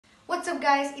What's up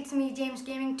guys, it's me James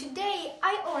Gaming. Today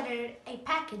I ordered a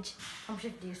package from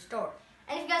Shifty store.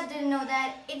 And if you guys didn't know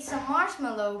that, it's a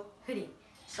Marshmallow hoodie.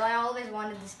 So I always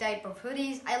wanted this type of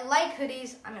hoodies. I like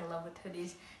hoodies, I'm in love with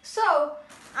hoodies. So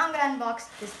I'm gonna unbox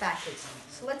this package.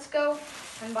 So let's go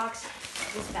unbox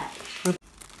this package.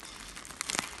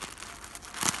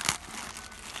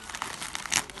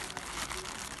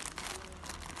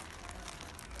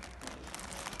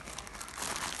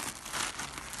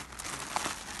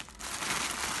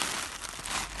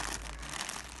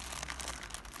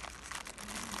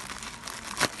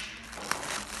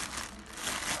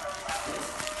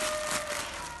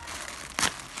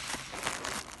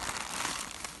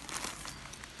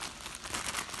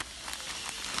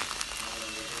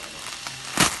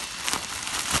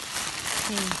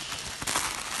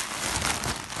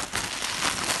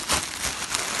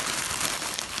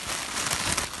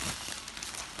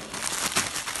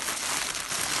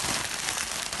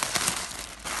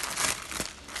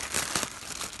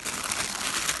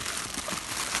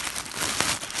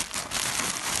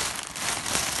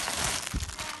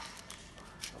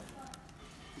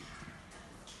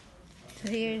 So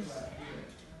here's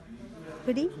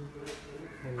hoodie.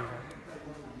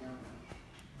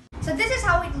 So this is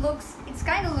how it looks. It's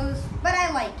kind of loose, but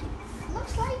I like it. It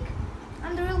looks like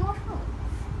I'm the real Marshmallow.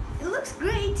 It looks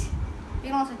great. You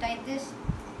can also tie this.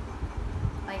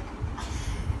 Like,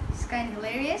 it's kind of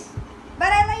hilarious, but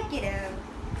I like it.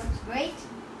 Looks great.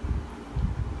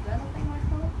 Do I look like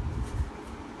Marshmallow?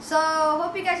 So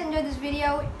hope you guys enjoyed this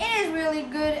video. It is really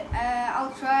good.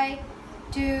 I'll try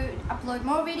to upload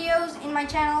more videos in my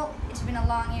channel. It's been a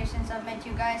long year since I've met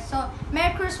you guys. So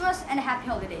Merry Christmas and Happy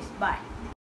Holidays. Bye.